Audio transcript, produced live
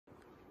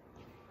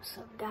What's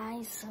up,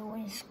 guys? So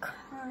it's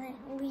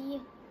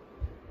currently,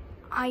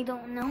 I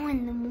don't know,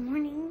 in the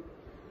morning,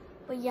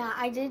 but yeah,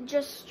 I did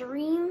just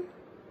stream,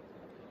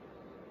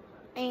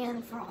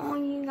 and for all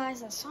you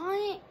guys that saw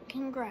it,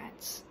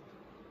 congrats.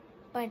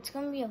 But it's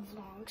gonna be a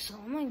vlog, so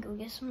I'm gonna go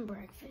get some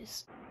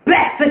breakfast.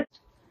 Breakfast!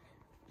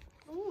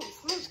 Ooh, it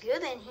smells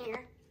good in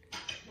here.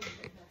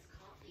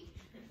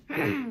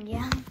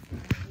 Yeah.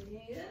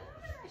 Yeah,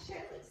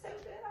 sure looks so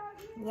good on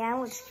you. Yeah, it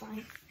was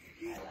fine.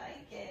 I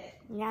like it.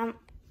 Yeah.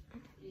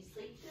 You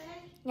sleep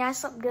today? Yeah, I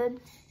slept good.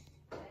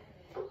 If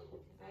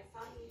I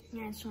saw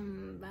you. Yeah, so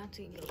I'm about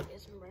to go get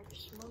some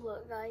breakfast. Well,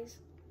 look, guys.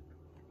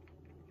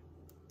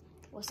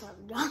 What's up,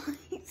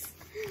 guys?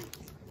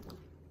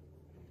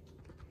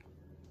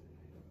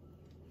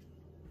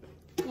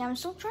 Yeah, I'm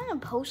still trying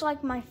to post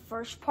like my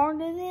first part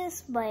of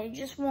this, but it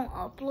just won't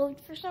upload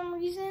for some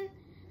reason.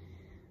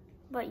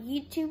 But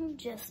YouTube,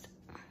 just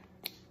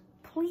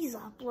please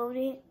upload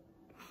it.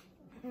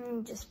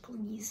 Just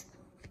please.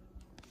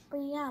 But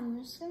yeah, I'm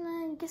just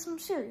gonna get some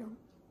cereal.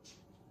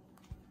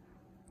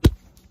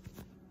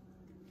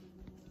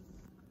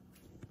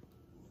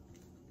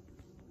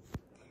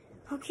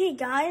 Okay,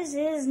 guys,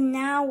 it is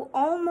now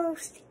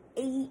almost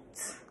 8.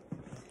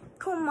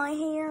 Comb my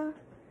hair.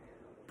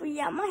 But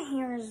yeah, my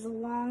hair is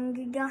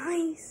long,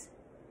 guys.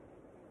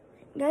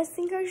 You guys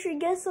think I should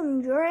get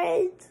some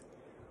dreads?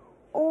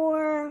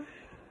 Or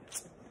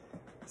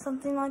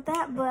something like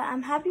that? But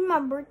I'm happy my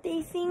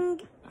birthday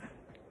thing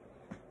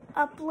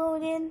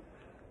uploaded.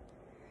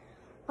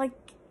 Like,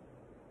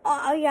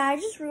 oh yeah, I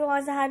just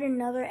realized I had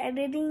another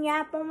editing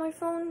app on my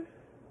phone.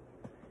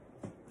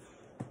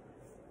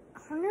 I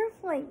wonder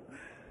if, like,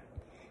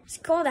 it's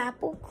called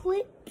Apple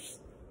Clips.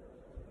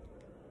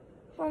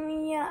 I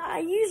mean, yeah, I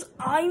use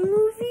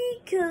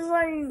iMovie because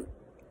I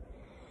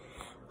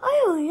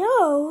don't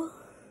know.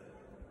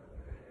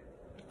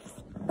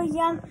 But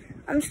yeah,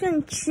 I'm just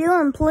gonna chill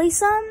and play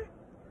some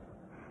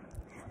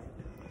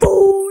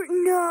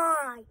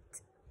Fortnite.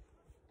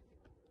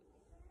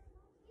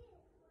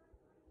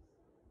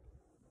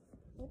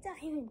 What did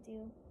I even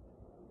do?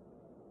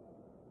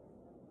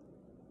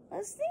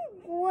 Let's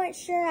think, what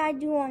should I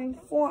do on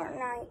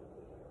Fortnite?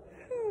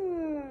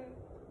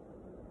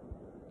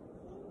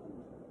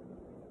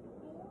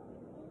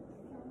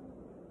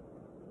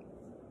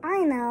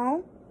 I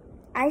know.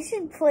 I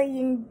should play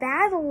in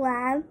Battle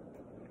Lab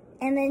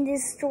and then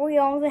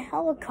destroy all the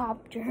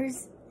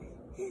helicopters.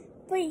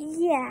 But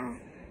yeah.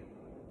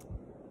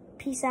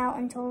 Peace out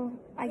until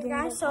I get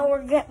guys, so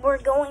we're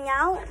going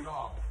out.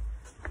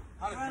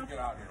 How did you get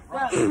out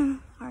here?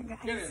 Alright, guys.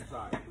 Get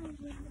inside.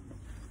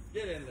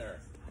 Get in there.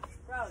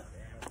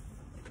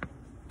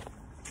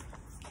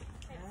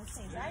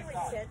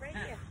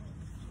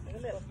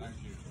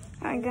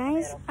 Alright,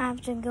 guys, I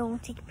have to go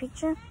take a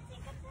picture.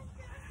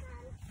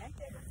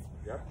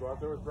 Yep, go out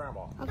there with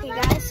Grandma. Okay,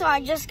 guys, so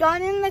I just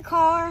got in the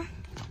car.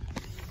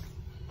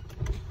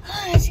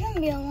 It's gonna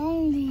be a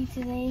long day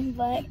today,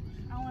 but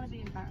I want to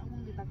be back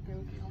there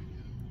with you.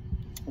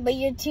 But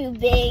you're too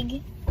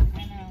big.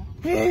 I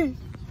know.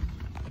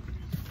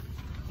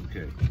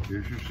 Okay,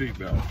 here's your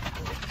seatbelt.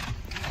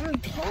 I'm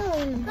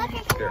pulling.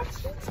 Here,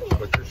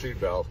 put your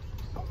seatbelt.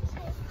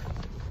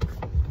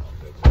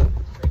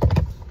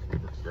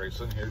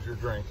 Grayson, here's your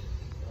drink.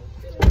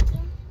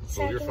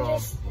 Move your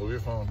phone. Move your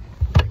phone.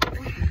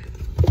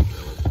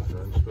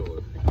 Try and spill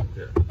it.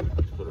 Here,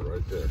 let's put it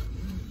right there.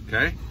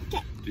 Okay?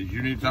 Okay. Did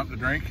you need something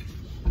to drink?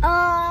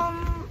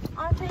 I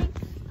think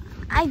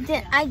I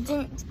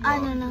didn't. I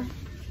don't know.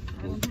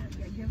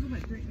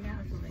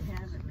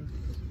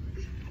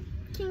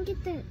 Can't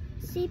get the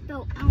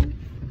seatbelt out.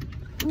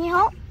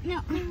 No,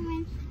 never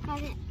mind.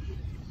 Got it.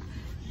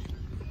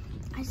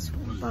 I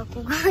swear,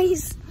 buckle,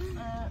 guys.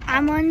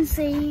 I'm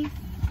unsafe.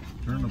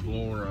 Turn the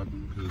blower up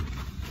because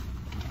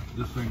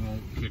this thing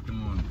won't kick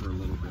on for a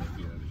little bit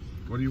yet.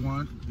 What do you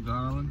want,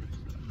 Donovan?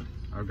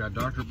 I've got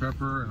Dr.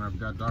 Pepper and I've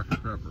got Dr.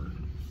 Pepper.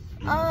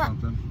 You want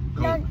something?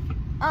 Coke.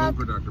 Coke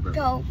or Dr. Pepper?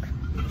 Coke.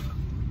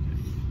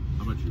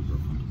 How about you, bro?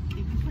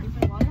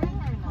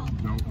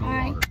 No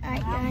Alright, water.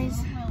 alright, guys.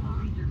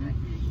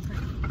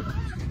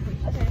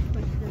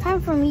 Time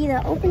for me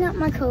to open up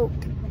my Coke.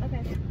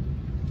 Okay.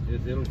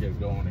 It'll get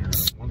going here.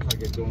 Once I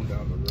get going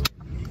down the road.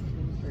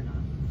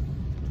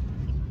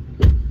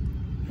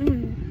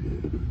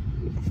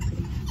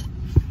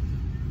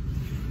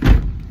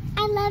 I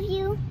love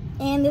you.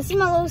 And this is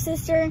my little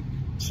sister.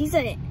 She's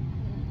a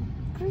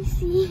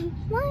Chrissy.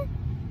 What?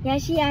 Yeah,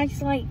 she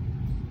acts like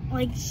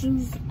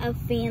she's a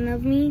fan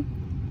of me.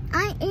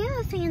 I am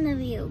a fan of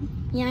you.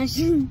 Yeah,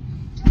 she.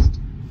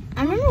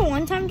 I remember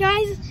one time,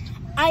 guys,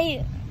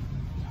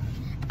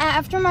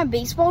 after my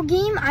baseball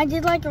game, I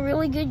did like a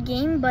really good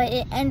game, but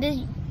it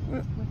ended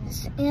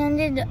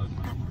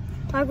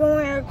like when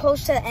we were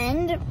close to the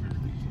end,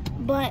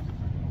 but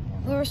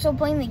we were still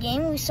playing the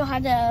game. We still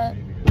had the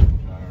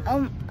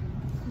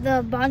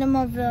bottom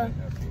of the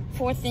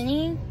 4th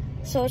inning,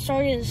 so it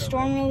started to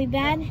storm really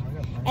bad,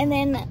 and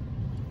then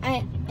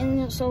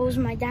so it was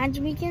my dad's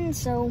weekend,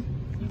 so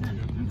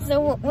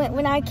So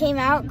when I came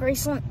out,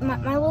 Graceland,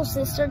 my little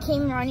sister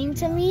came running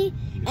to me,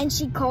 and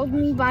she called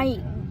me by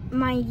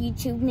my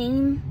YouTube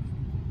name,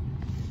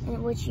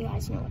 and which you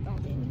guys know what that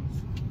is.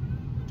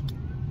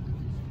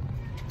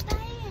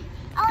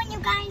 Oh, and you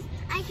guys,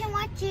 I can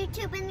watch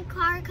YouTube in the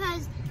car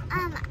because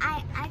I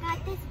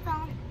got this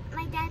phone.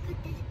 My dad put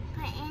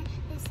in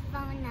this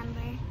phone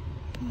number.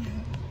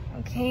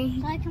 Okay.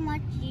 So I can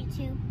watch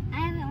YouTube. I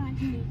haven't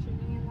watched YouTube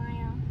in a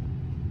while.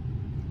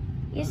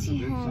 Yes,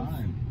 you have.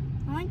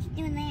 I want to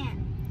do that.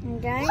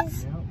 And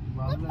guys,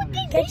 Look what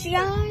they catch did. you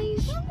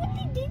guys. Look what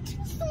they did to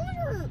the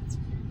swords.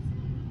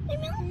 They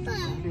melted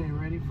them. Okay,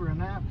 ready for a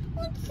nap?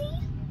 Let's see.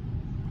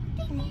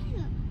 They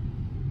did.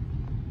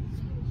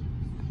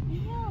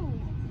 No.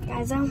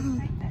 Guys,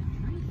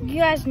 you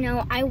guys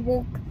know I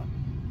woke.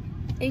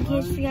 In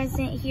case you guys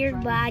didn't hear,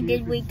 but I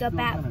did wake up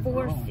at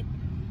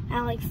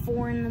like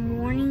 4 in the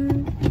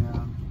morning.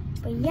 Yeah.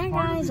 But yeah,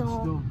 guys,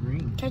 I'll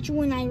catch you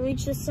when I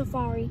reach the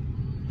safari.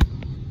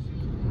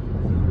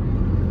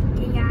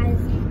 Okay, guys,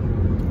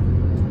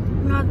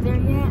 I'm not there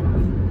yet,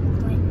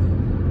 but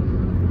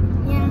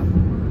yeah.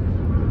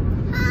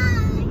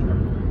 Hi.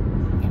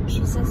 Yeah,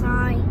 she says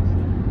hi.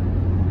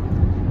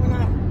 We're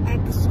not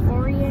at the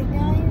safari yet,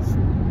 guys.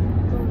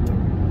 But we're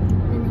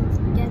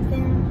gonna get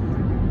there.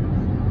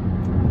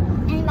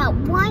 In about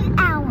 1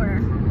 hour.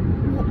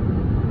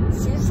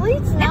 Seriously,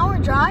 it's an hour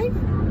drive?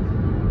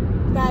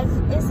 Guys,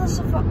 it's a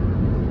safari.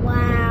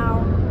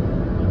 Wow.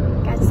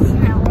 Guys, it's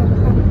an hour.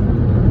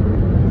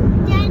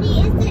 Daddy,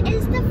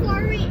 is the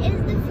safari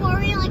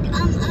like in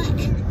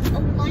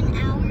 1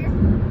 hour?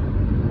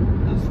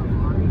 The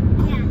safari?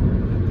 Yeah.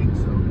 I think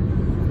so.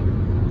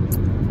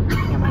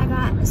 Yeah, I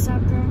got a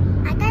sucker.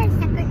 I got a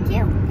sucker too.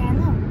 Yeah, I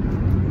know.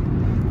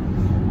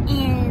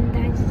 And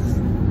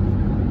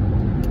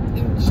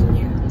she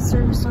had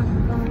service on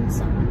her phone,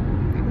 so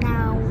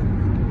now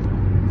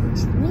when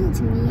she's mean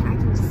to me, I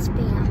can just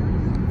spam.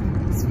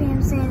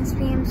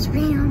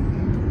 Spam.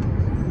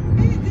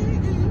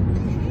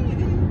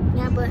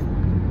 Yeah, but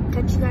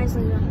catch you guys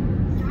later.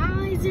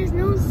 Guys, there's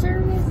no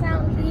service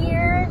out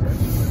here.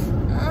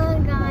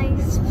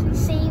 Guys, please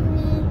save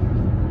me.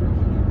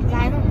 Cause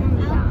I don't want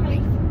to die.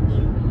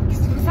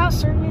 Without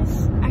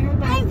service, I heard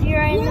that if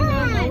you're in the middle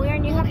of nowhere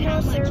and you have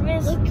no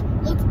service,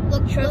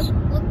 Look,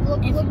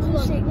 if you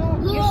lose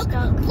signal, you're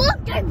stuck. Look,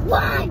 there's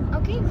one!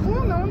 Okay,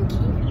 cool, no one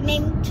cares.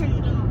 Maybe turn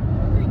it on.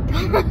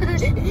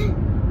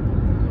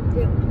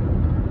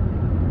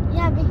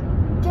 Yeah,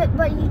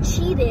 but you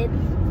cheated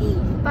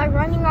by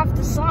running off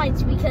the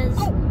slides because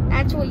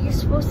that's what you're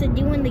supposed to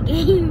do in the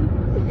game.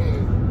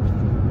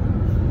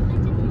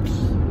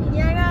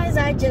 Yeah, guys,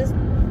 I just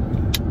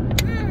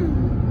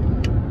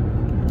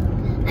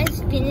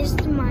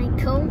finished my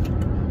coat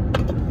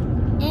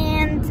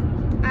and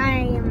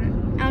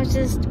I was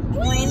just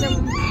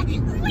random.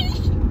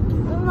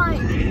 Oh my!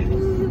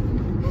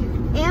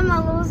 And my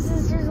little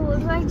sister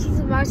looks like she's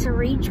about to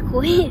rage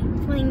quit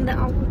playing the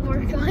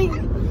Aquapark guy.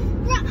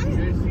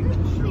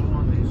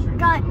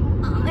 God,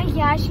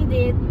 yeah, she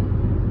did.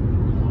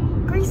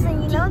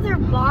 Grayson, you know they're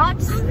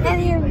bots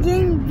and you're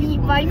getting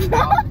beat by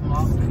bots.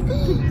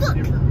 Look,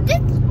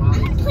 I'm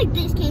gonna play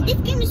this game. This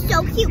game is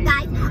so cute,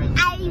 guys.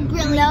 I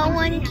really No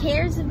one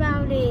cares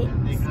about it.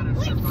 It's so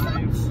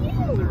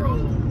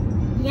cute.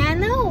 Yeah, I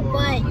know,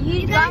 but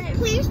you got Guys, it.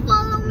 please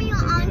follow me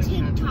on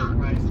TikTok.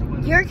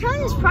 Your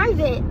account is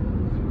private.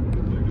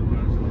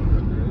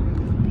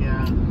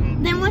 Yeah.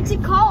 Then what's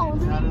it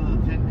called? Out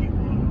of the 10 people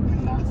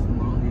who last the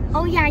longest.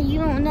 Oh yeah, you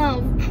don't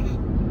know.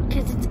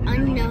 Because it's Given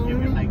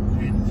unknown. like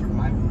 10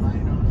 survival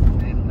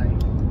items and like.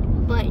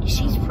 But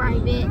she's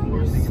private.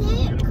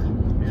 Sick.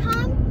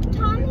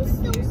 Tom is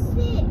so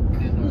sick.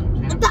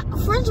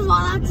 First of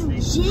all, that's a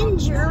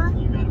ginger.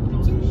 You gotta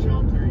build a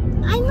shelter.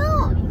 I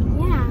know.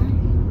 Yeah.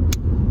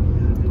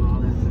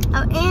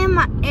 Oh, and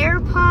my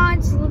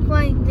AirPods look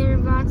like they're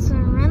about to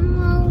run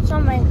low, so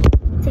I'm gonna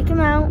take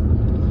them out.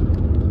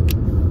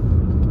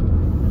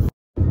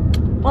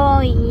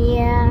 Oh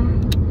yeah.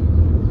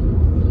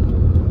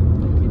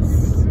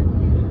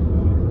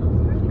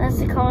 That's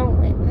the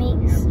color it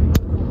makes.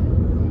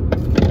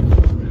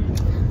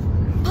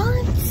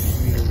 But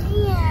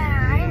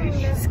yeah, I'm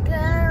just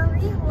gonna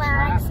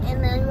relax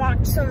and then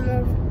watch some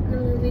of the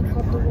movie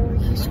called The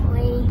Warrior's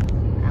Way.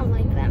 I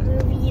like that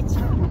movie. It's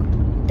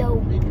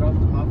dope. They dropped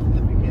them off in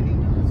the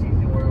beginning of the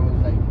season where it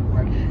was like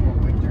right before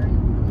winter.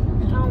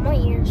 Oh, my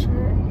ears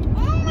hurt.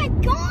 Oh my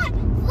god!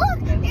 Look,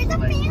 there's a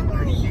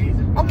family.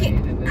 Okay,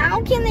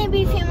 how can they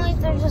be family if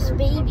they're just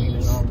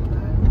babies?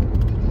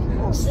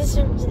 Oh,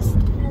 sister just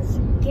has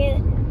to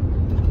get.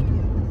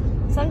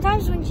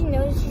 Sometimes when she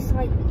knows she's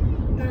like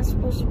not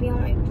supposed to be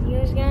on my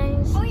videos,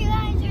 guys, Oh, you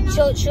guys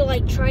are not. she'll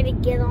like try to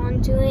get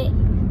onto it.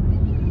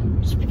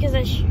 Just because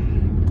I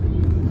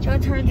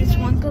showed her this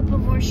one clip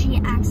before she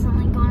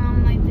accidentally got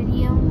on my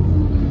video.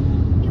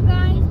 You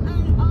guys,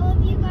 all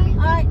of you guys,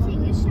 Alright, take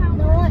a you shower.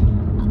 know what?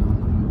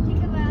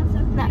 Take a bath,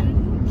 okay? That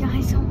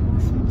guys don't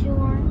listen to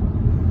her.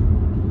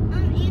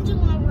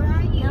 Angela, where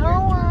are you? No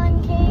one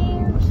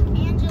cares.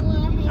 Angela.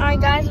 Hey, Alright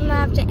guys, I'm gonna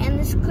have to end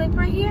this clip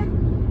right here.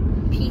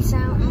 Peace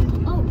out.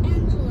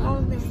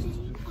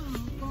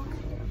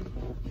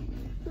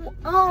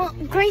 Oh, When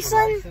you get your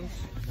Graceland, license,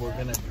 we're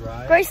gonna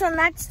drive. Graceland,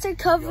 that's to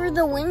cover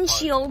the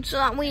windshield so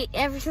that way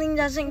everything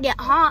doesn't get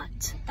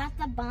hot. That's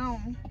a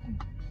bone.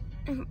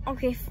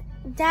 Okay,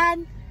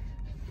 Dad.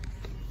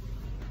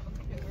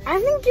 I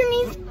think you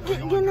need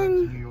gonna.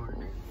 New York.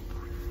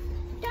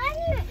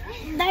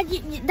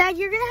 Dad,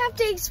 you're gonna have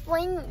to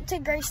explain to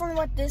Graceland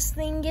what this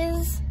thing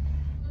is.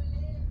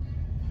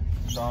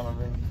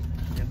 Donovan,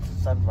 it's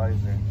a sun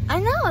visor. I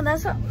know,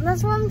 that's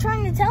what I'm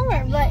trying to tell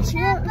her, but she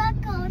won't.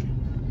 Buckled.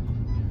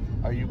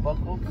 Are you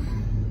buckled?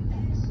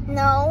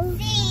 No.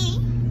 See?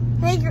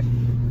 Hey,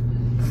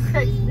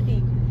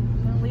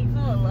 Leave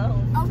her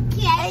alone.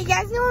 Okay. hey, you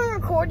guys know I'm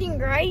recording,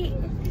 right?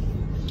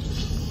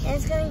 And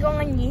it's gonna go on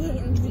my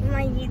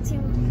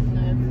YouTube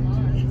No,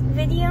 it's not.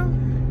 video.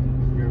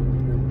 Your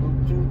boob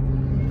tube?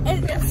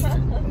 It's,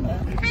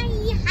 Hi.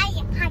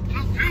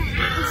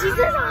 she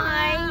says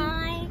hi.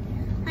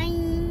 Hi.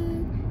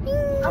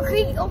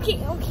 Okay.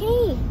 Okay.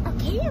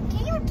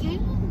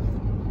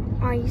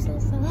 Are you so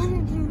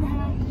sorry?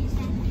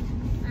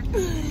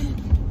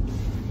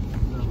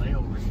 The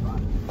layover spot.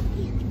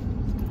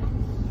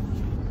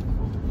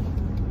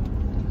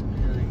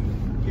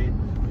 Get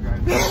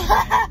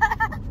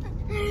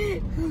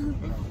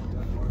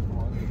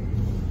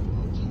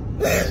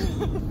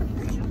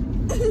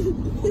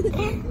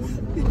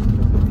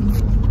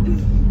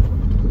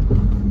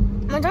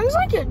My tongue's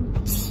like a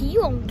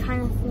teal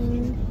kind of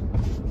thing.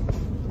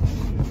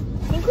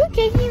 Can you quit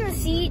kicking the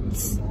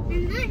seats?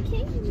 I'm not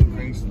kicking you.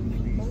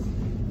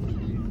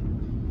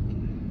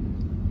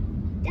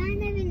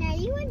 Donovan, are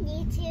you on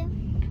YouTube?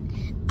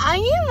 I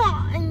am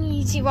on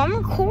YouTube. I'm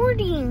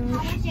recording.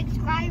 How many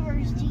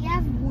subscribers? Do you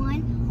have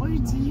 1 or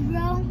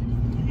 0?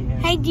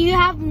 Hey, do you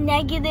have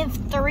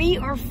 -3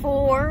 or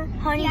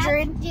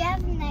 400? Do you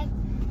have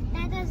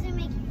that doesn't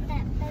make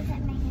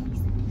any sense.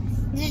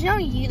 Did you know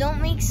you don't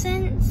make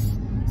sense?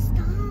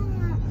 Stop.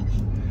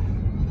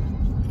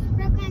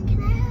 Brooklyn,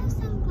 can I have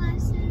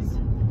sunglasses?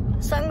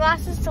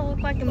 Sunglasses to look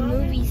like a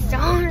movie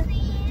star.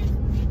 Please.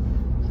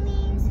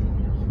 Please.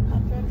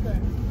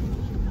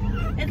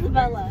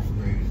 Isabella.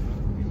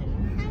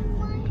 I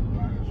want.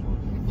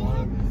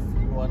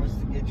 You want us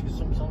to get you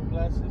some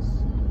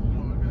sunglasses?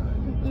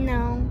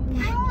 No.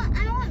 I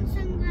want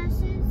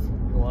sunglasses.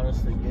 You want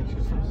us to get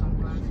you some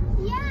sunglasses?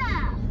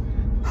 Yeah.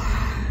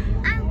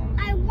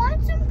 I want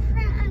some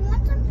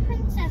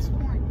princess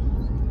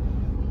ones.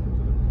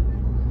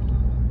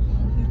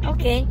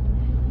 Okay.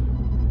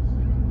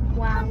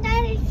 Wow.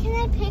 Daddy, can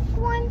I pick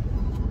one?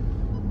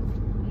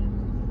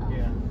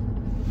 Yeah.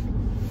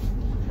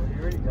 Well, you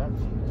already got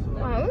some.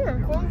 Wow, we were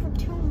recording for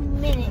 2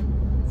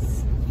 minutes.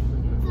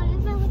 What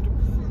if I look at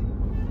the sun?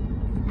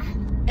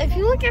 If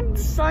you look at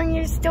the sun,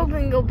 you're still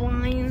gonna go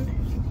blind.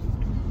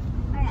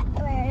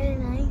 Where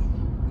am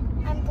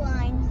I? I'm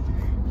blind.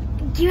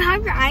 Do you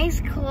have your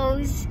eyes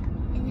closed?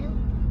 No.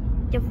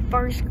 You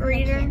first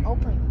grader. I can't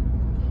open.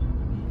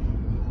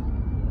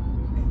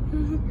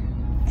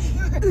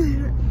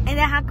 And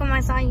then how come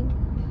I saw you?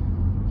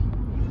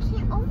 I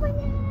can't open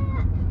it.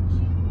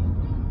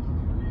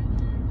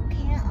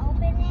 Can't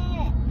open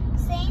it.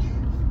 See?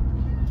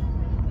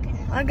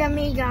 Look at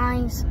me,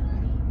 guys.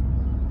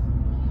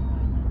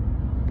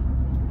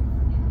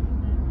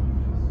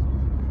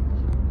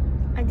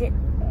 I did.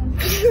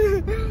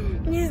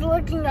 Just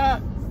looking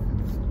up.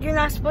 You're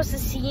not supposed to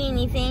see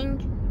anything.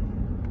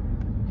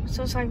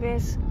 So it's like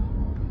this.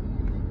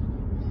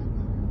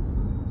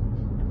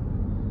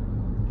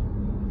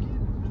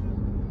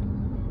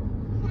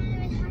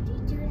 How do you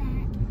do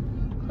that?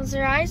 Close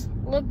your eyes,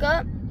 look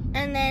up,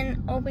 and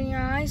then open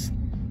your eyes.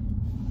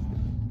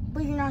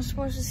 But you're not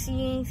supposed to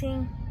see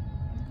anything.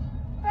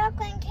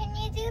 Brooklyn, can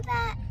you do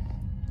that?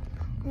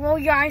 Roll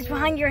your eyes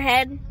behind your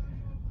head.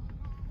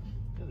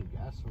 There's a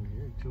gas over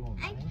here,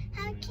 209.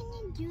 How can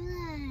you do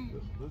that?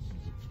 This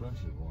is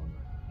expensive one.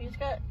 You just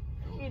got.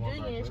 You're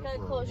doing it. You just gotta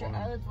close your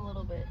eyelids a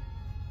little bit.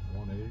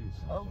 180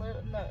 something.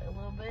 A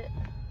little bit.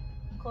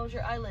 Close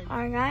your eyelids.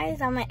 Alright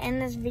guys, I'm gonna end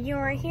this video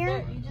right here.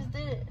 There, you just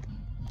did it.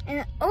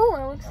 And oh,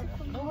 it looks like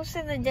we're almost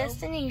to the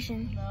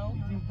destination. No.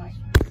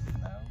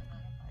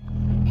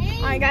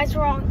 Alright guys,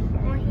 we're all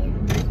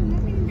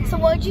here. So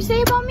what did you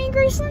say about me,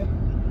 Graceland?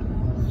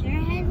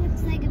 Your head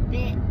looks like a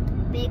big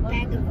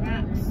bag of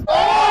rocks.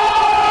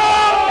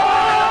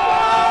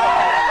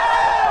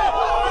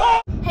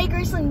 Hey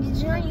Graceland, did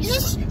you know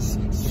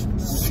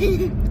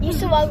you're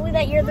so ugly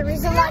that you're the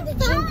reason why the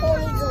gym pool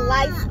needs a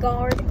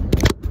lifeguard?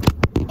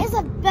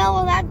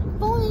 Isabella,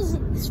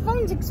 this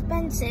phone's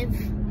expensive.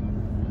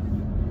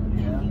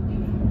 Yeah.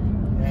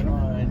 Yeah, I know,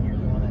 and you're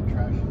the one that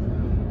trashed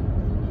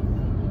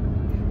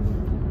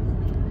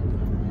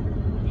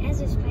It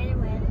has a spider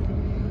web.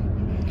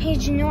 Hey,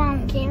 did you know I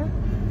don't care?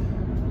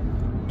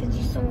 Because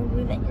you're so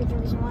ugly that you're the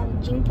reason why the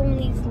gym pool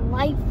needs a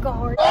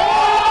lifeguard.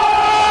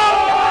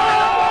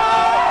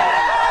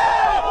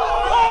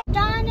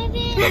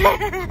 Donovan!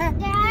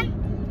 Dad,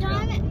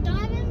 Donovan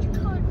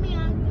called me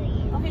ugly.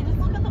 Okay, just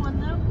look at the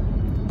window.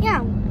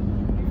 Yeah.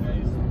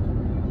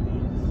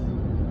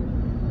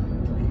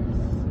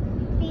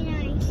 Be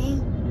nice.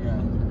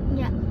 Yeah.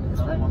 Yeah. I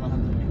don't want to have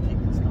to be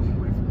taking stuff.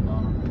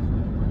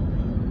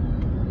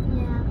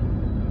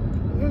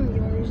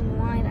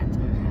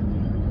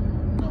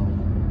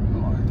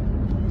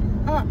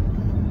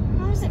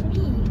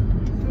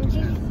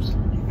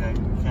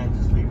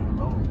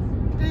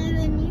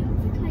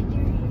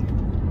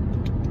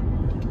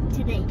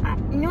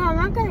 No, I'm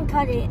not gonna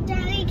cut it.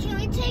 Daddy, can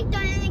we take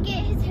Diana to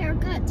get his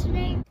haircut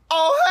today?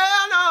 Oh,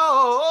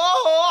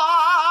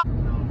 hell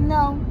no!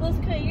 No. Let's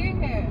cut your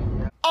hair.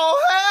 Oh,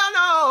 hell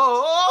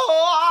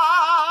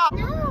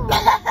no! No.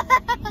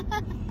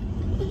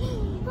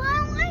 But I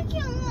like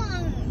it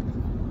long.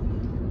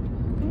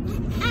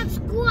 At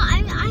school,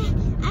 I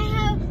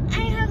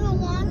have the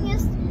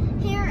longest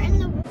hair in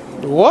the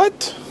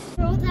What?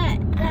 world that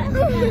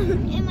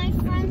and my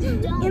friends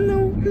don't.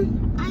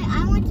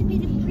 I want to be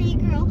the pretty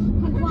girl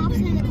who walks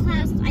in the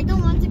class. I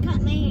don't want to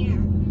cut my hair.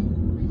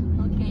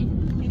 Okay.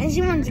 And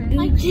she wants to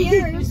My beat you.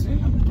 ears.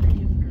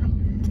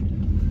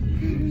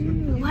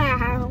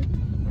 Wow.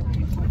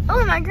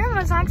 Oh, my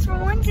grandma's asked for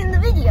lunch in the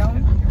video.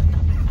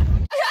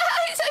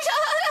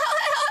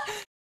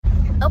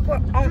 Oh,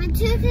 My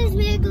tooth is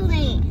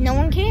wiggling. no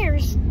one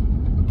cares.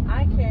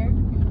 I care.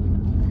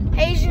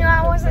 Hey, you know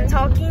I wasn't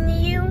talking to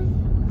you.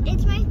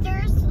 It's my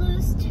third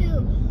loose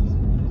tooth.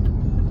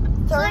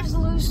 Third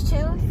loose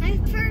tooth. I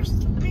said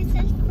first.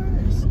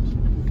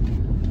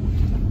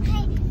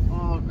 Hey,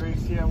 Oh,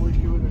 Gracie, I wish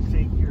you would have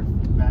taken your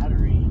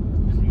battery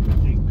so you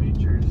could take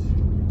pictures.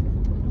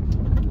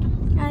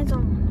 Guys,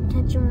 I'll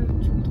catch you when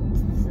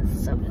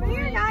so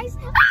here, guys.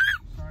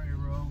 Sorry,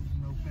 Rogue,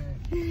 no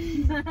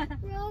pay.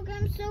 Rogue,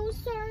 I'm so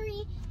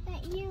sorry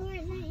that you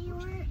weren't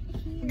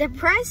here.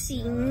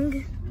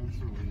 Depressing.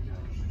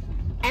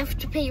 I have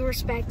to pay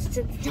respects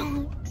to the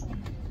dogs.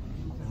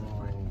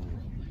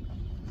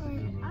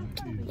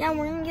 Yeah,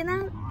 we're gonna get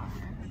out.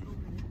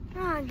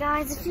 Ah,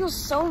 guys, it feels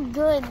so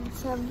good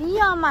to be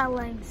on my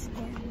legs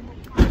again.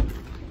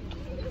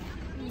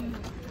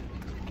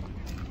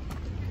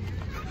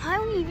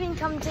 How do we even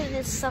come to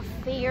this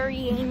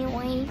safari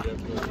anyway?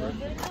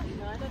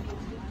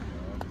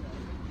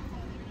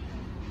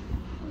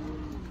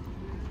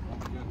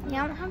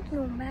 Yeah, I don't have to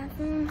go to the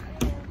bathroom.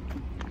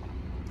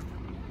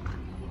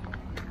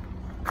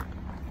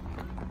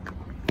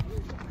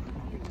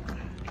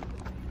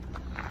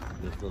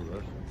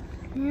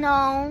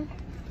 No.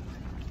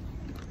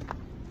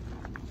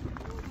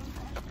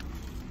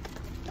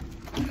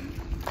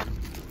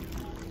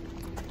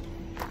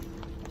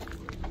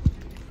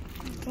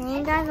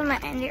 Okay, guys, I'm gonna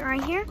end it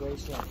right here.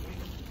 Guys,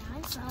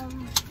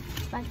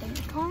 back in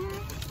the car.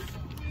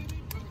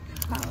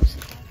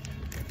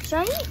 Should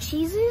I eat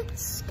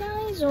Cheez-Its,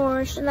 guys,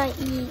 or should I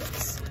eat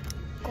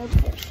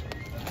Goldfish?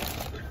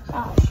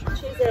 Oh,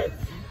 Cheez-Its.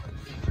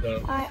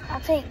 No. I'll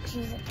take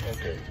Cheez-Its.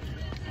 Okay.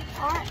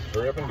 Alright.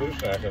 Hurry up and do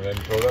snack and then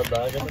throw that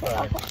bag in the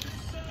back.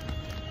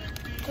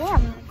 Okay,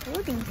 I'm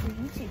recording for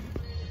YouTube.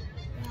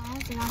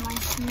 Guys, I got my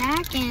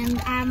snack and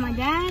I have my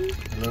dad.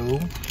 Hello?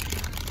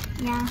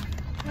 Yeah.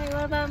 Hey,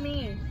 what about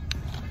me?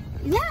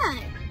 Yeah.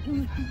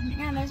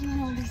 Yeah, that's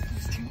my oldest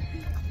sister.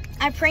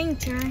 I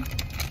pranked her.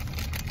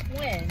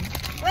 When?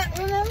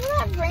 Remember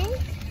that prank?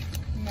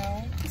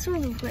 No. It's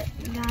really quick,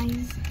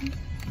 guys.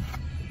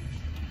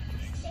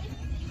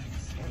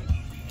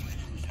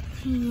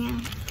 Yeah.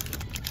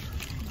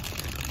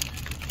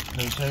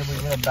 They said we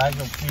get a bag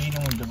of feed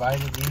and we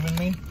divide it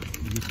evenly?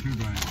 You get 2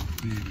 bags of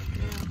feed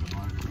and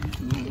divide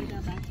it evenly.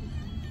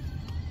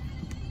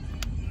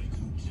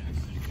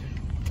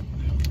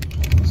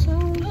 So,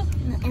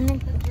 and then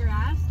The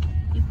grass,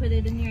 you put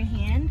it in your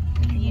hand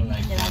and you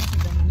hand it out to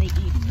them and they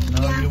eat.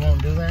 No, Yeah. you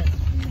won't do that?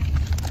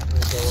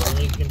 Okay,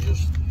 well, you can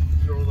just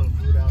throw the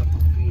food out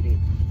and feed it.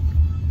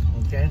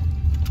 Okay?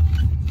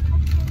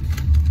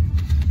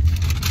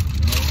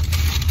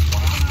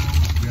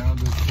 Down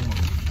this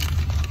corner.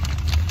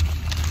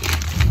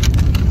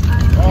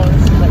 Oh,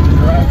 this is like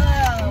grass.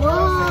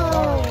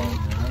 whoa!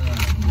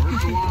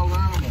 Where's the wild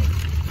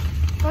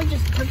animal? Or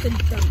just cooking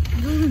some.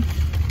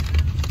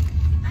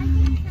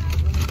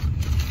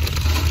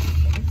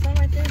 It's all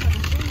right there. To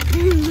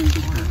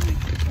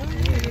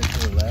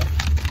the left.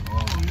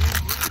 Oh, yeah,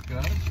 look,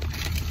 guys.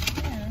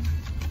 Yeah.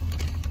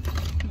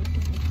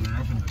 They're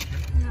up in the chicken.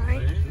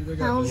 Alright. See, they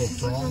got Now little this is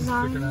prongs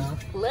design. sticking out.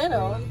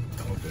 Little.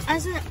 Okay. I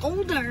said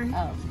older.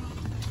 Oh.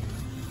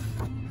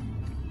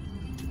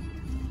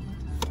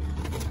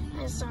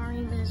 I'm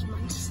sorry, there's a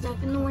bunch of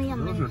stuff in the way.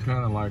 I'm Those in. are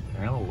kind of like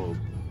antelope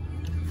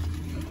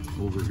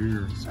over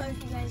here. Sorry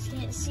if you guys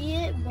can't see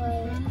it,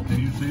 but Can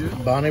you see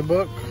it? Bonnie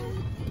book?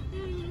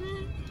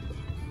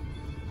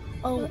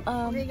 Oh,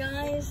 hey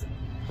guys.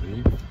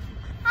 See?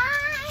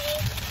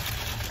 Hi.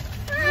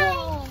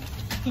 Whoa,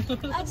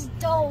 that's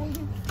dope.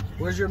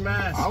 Where's your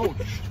mask? Ouch.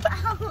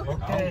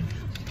 Okay.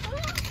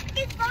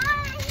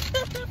 Goodbye.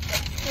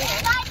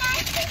 Goodbye,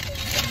 nice to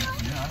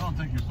see Yeah, I don't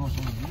think you're supposed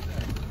to do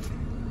that.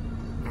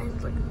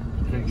 It's like,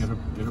 Okay, get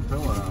a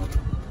pillow out.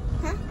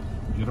 Huh?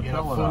 Get a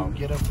pillow out.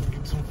 Get up and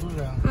get some food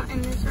out.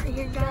 and this right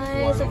here,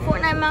 guys. A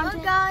Fortnite mountain.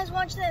 Look, guys,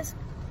 watch this.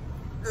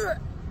 Ugh.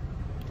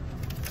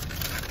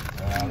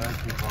 Yeah, that's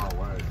too far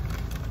away.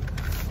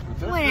 But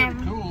that's Whatever.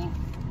 pretty cool.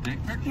 Take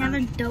pictures. Yeah,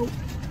 they're dope.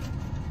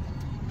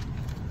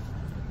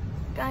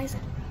 Guys,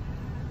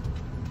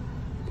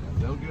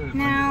 They'll get it.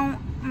 now,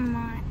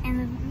 and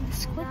the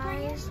squid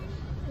guys.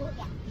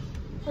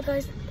 Look,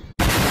 guys.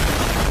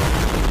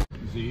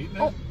 Is he eating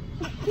it? Oh.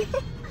 you.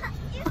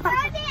 You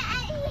started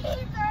and he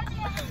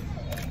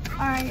started.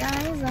 Alright. Alright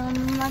guys, I'm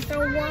gonna throw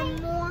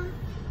one more. Can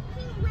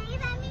you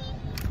wave at me?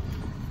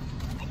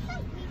 It's so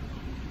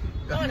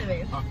weird. Go on,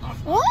 babe. What?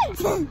 I want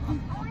you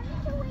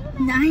to wave at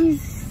me.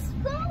 Nice.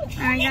 Go.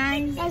 Alright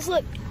guys. Guys,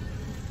 look.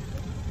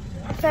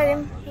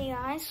 Hey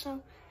guys,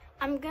 so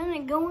I'm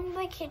gonna go in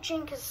my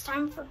kitchen because it's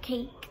time for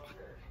cake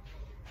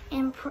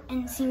and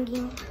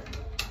singing.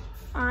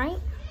 Alright.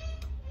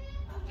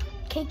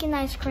 Cake and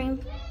ice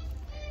cream.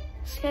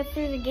 Let's get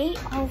through the gate.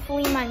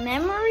 Hopefully my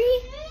memory.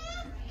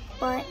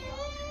 But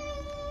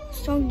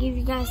still give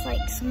you guys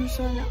like some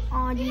sort of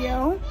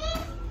audio.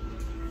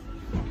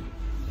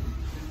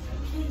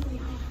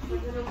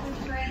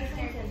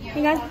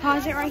 You guys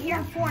pause it right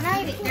here.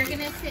 Fortnite. They're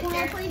gonna sit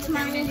there. Please,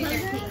 They're gonna do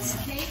their cakes,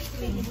 okay?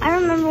 I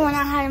remember when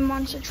I had a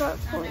monster truck.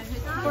 Look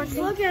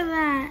at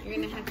that. You're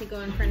gonna have to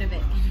go in front of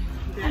it.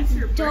 That's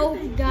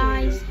dope,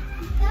 guys.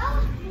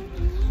 Oh,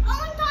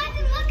 guys,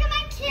 and look at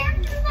my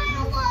characters I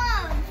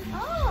love.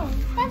 Oh,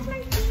 that's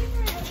my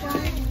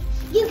favorite.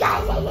 You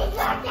guys, I did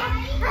that.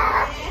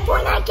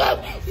 Fortnite cake.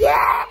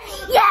 Yeah,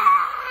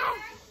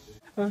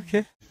 yeah.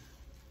 Okay.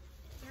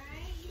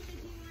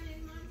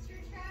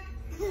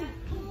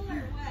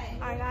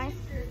 Alright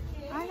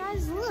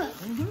guys, look.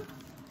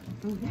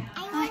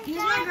 Here's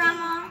my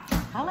grandma.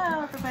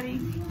 Hello, everybody.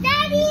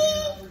 Daddy.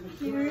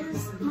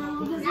 Here's my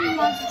cousin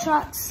monster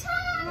trucks.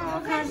 My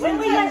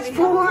cousin is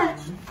 4.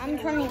 I'm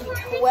turning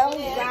 12,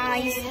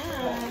 guys.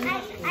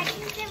 I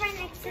can sit right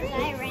next to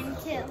Zyron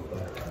too.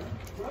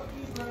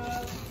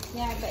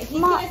 Yeah, but he's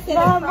My gonna sit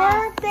across.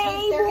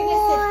 birthday They're gonna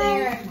boy. sit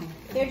there.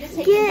 They're just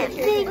taking Get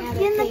pictures big and in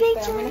the cake, but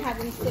picture. I'm gonna have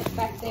them sit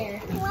back there.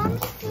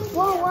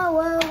 Whoa, whoa, whoa,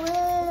 whoa.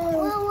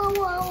 Whoa, whoa,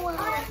 whoa, whoa.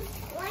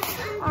 Like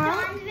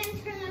Donovan's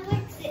from the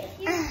Wick sit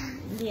here.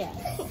 Yeah.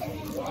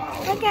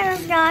 Look at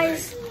us,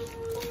 guys.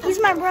 He's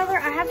my brother.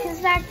 I have his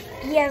back.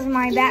 He has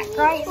my back,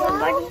 right,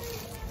 everybody?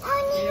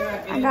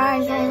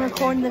 Guys, I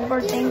recorded the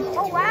birthday.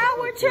 Oh, wow,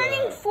 we're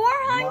turning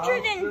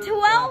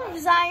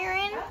 412,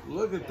 Zyron.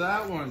 Look at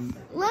that one.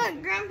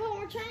 Look, Grandpa,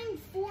 we're turning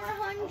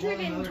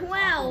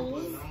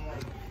 412.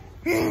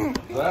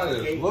 That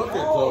is, look at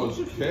those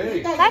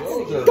cakes. That's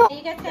Those are- dope.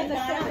 You guys have the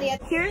front of the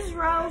other. Here's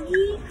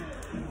Rogie.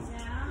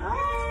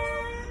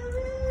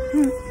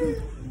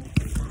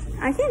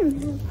 I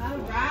can. All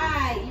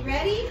right, you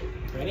ready?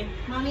 Ready?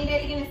 Mommy and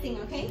Daddy gonna sing,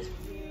 okay?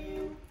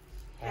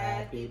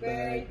 Happy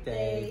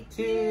birthday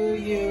to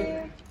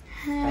you.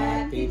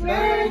 Happy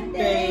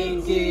birthday,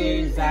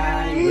 dear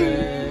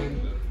Zyron.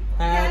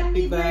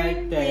 Happy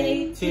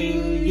birthday to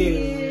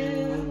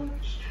you.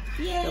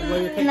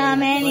 Not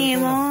many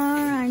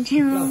more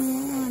until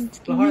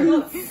Go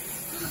hard.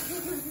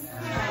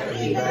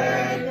 Happy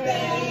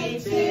birthday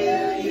to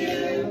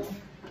you.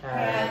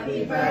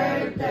 Happy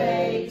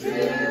birthday to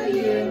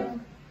you.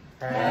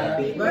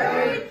 Happy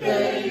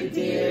birthday,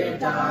 dear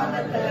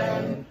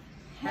Donovan.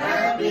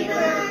 Happy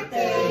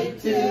birthday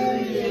to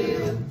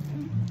you.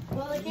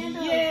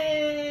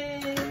 Yay!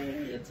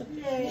 It's a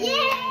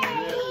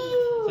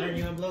Sorry,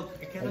 you want to blow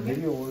a candle?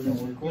 Video we're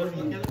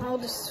recording. I'll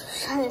just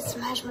try to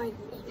smash my.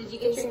 Did you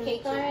get your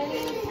cake already?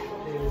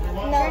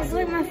 Guys,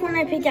 look at my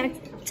Fortnite pickaxe.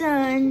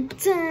 Dun,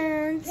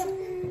 dun,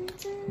 dun,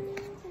 dun.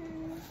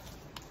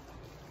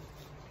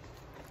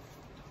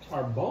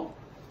 Our bowl?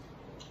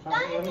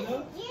 Donovan's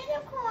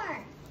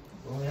unicorn.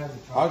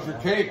 How's your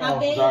cake, How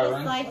big of a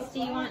Zyron? slice do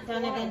you want,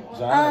 Donovan?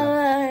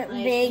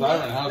 Big.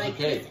 Zyron, how's the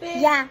cake?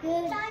 Yeah.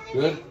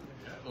 Good?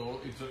 Oh,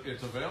 it's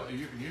available.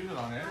 You can use it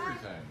on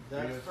everything.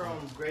 That's from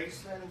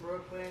Graceland,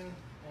 Brooklyn,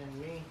 and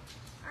me.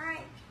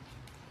 Alright.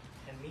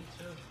 And me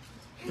too.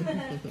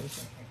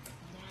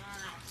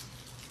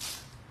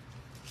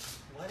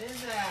 What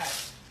is that?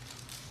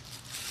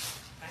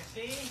 I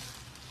see.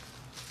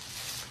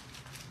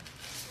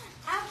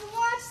 Apple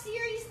Watch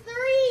Series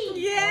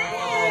 3.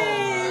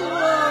 Yay!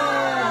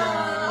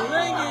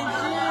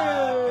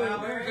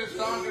 We were just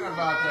talking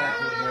about that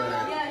today.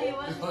 Yeah, he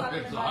was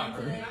talking about it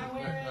today.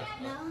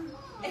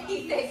 He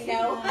said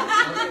no.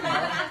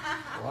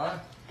 What?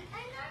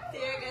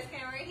 Sarah goes, can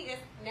I wear it? He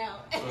goes, no.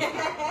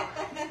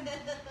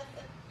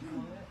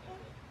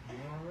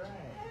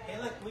 Alright. Hey,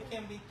 look, we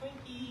can be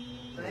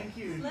Twinkies. Thank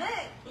you. Look,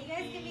 you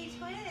guys can be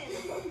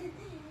twins.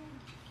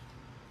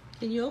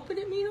 Can you open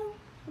it, Milo?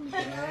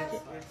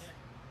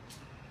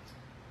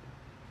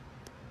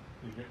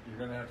 You're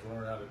going to have to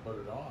learn how to put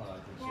it on. I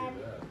can see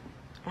that.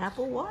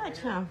 Apple Watch,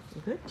 huh?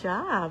 Good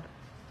job.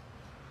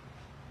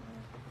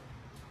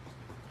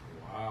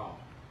 Wow.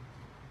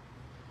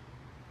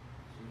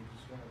 So you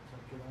just gotta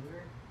tuck it under,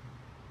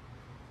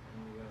 and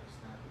you gotta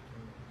snap it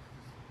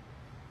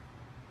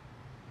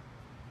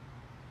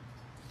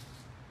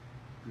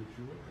Good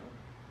shoe up.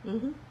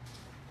 Mm-hmm.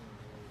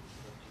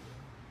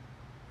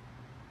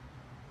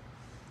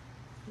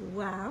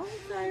 Wow,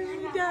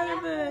 Zyron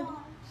Donovan.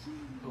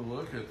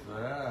 Look at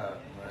that,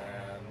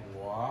 man.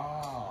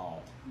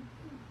 Wow.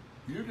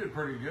 You did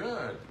pretty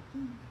good.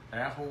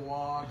 Apple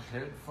Watch,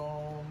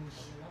 headphones.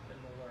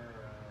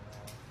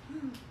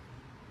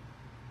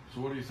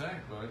 So what do you think,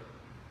 bud?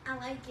 I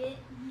like it.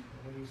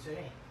 What do you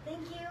say?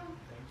 Thank you.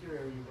 Thank you,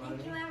 everybody.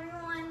 Thank you,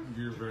 everyone.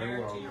 You're very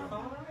Compare it to your welcome.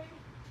 phone already?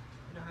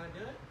 You know how to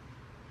do it?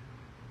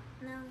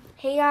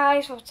 Hey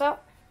guys, what's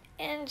up?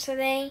 And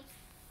today,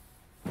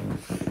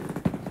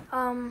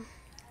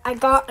 I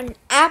got an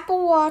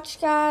Apple Watch,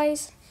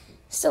 guys.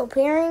 Still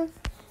pairing.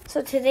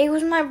 So today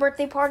was my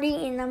birthday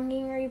party, and I'm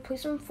getting ready to play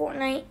some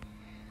Fortnite.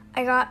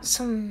 I got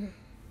some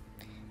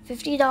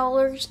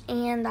 $50,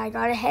 and I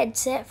got a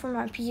headset for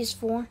my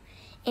PS4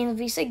 and a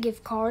Visa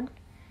gift card,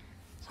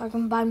 so I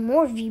can buy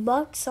more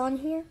V-Bucks on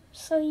here.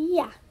 So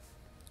yeah.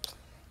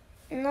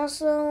 And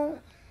also,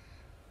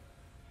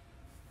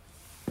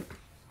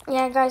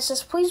 yeah, guys,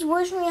 just please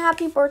wish me a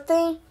happy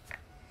birthday.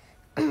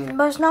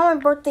 But it's not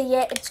my birthday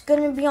yet. It's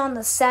gonna be on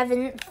the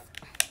 7th.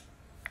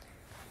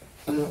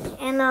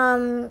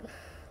 And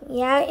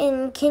yeah,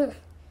 and can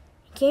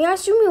you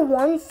guys do me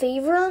one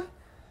favor?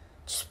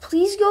 Just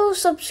please go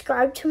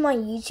subscribe to my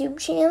YouTube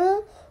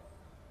channel.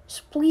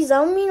 Just please,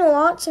 that would mean a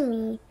lot to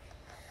me.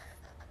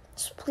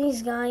 Just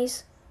please,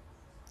 guys.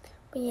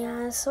 But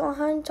yeah, so I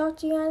had to talk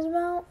to you guys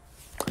about.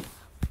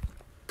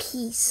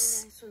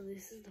 Peace. So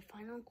this is the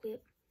final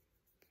clip.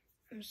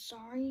 I'm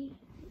sorry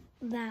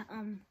that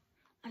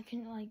I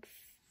couldn't like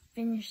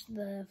finish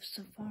the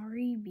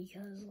Safari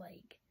because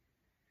like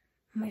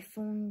my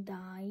phone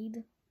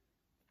died.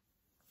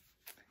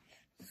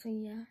 So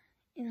yeah,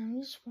 and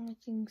I'm just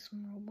watching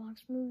some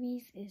Roblox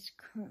movies. It's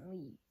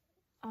currently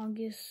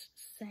August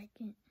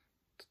 2nd.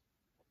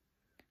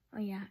 Oh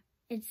yeah,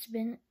 it's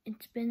been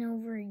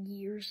over a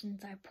year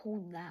since I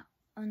pulled that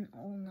an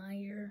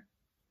all-nighter.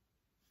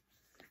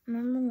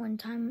 Remember one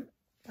time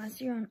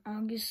last year on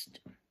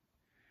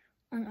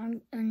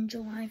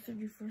July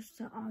 31st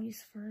to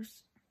August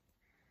 1st,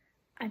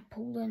 I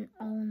pulled an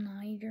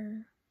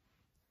all-nighter.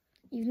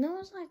 Even though I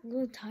was like a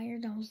little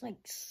tired, I was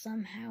like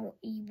somehow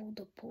able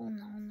to pull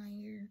an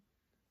all-nighter.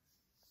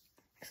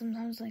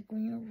 Sometimes like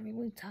when you're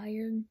really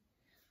tired.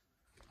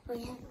 But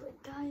yeah,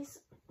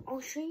 guys,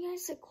 I'll show you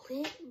guys a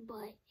clip,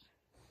 but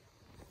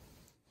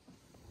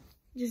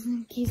just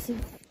in case of,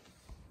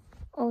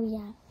 oh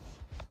yeah.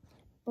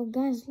 But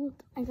guys,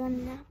 look, I got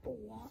an Apple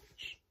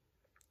Watch.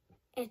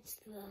 It's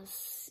the,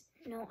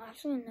 no,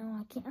 actually no,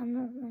 I can't, I'm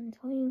not going to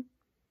tell you.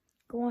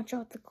 Go watch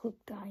out the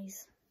clip,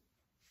 guys.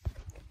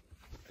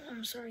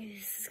 I'm sorry,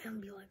 this is going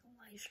to be like a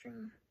live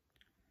stream.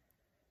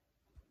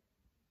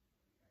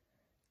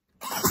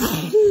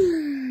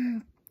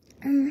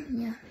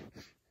 Yeah.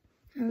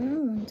 I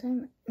remember one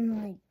time in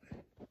like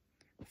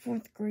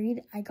 4th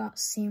grade, I got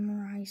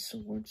samurai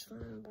swords for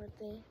my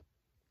birthday.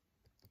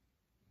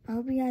 I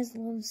hope you guys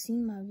love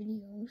seeing my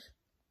videos.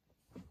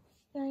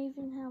 I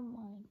even have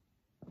mine.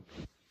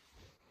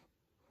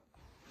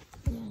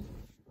 Yeah.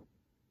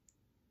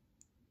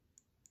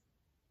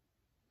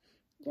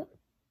 Yep.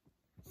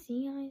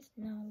 See guys?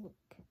 Now look.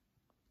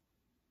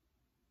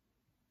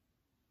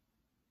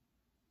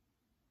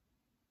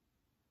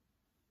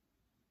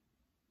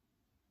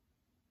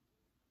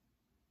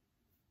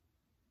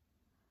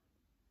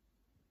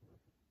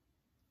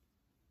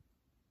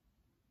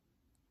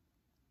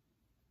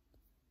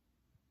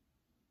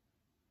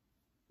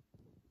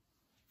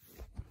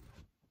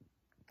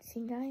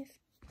 See guys?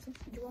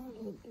 Do I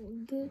look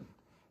good?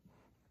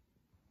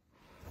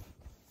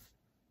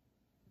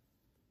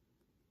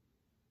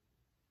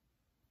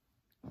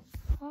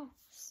 Oh.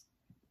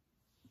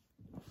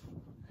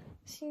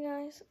 See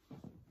guys?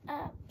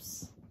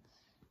 Apps.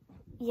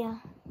 Yeah.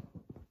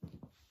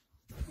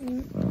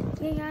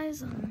 Hey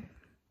guys,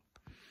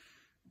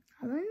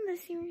 I learned the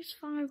Series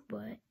 5,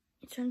 but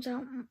it turns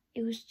out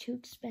it was too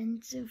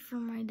expensive for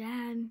my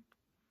dad.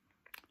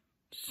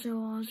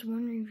 So I was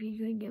wondering if he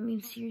could get me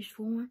the Series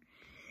 4.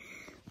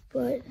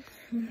 But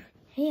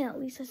hey, at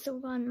least I still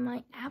got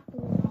my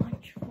Apple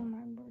Watch for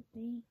my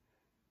birthday.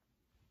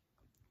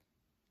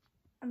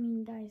 I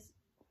mean, guys,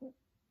 so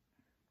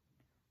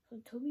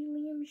Toby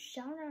Liam,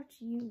 shout out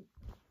to you.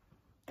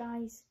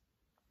 Guys,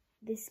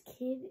 this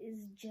kid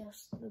is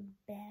just the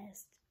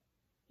best.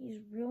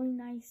 He's really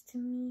nice to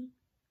me.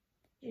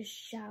 Just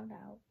shout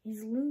out.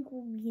 His link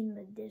will be in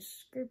the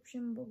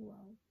description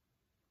below.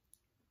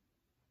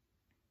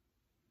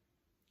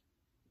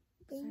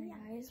 Sorry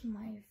guys,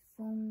 my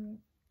phone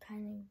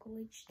kind of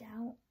glitched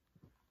out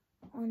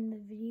on the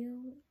video,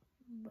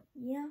 but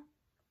yeah,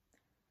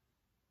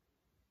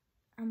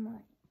 I'm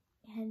like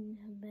heading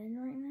to bed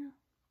right now.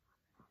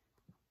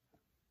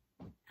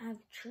 I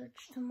have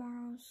church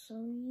tomorrow, so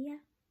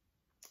yeah.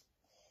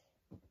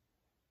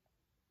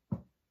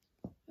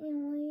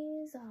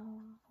 Anyways,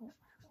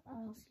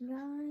 I'll see you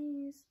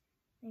guys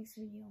next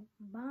video.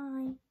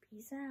 Bye.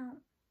 Peace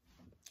out.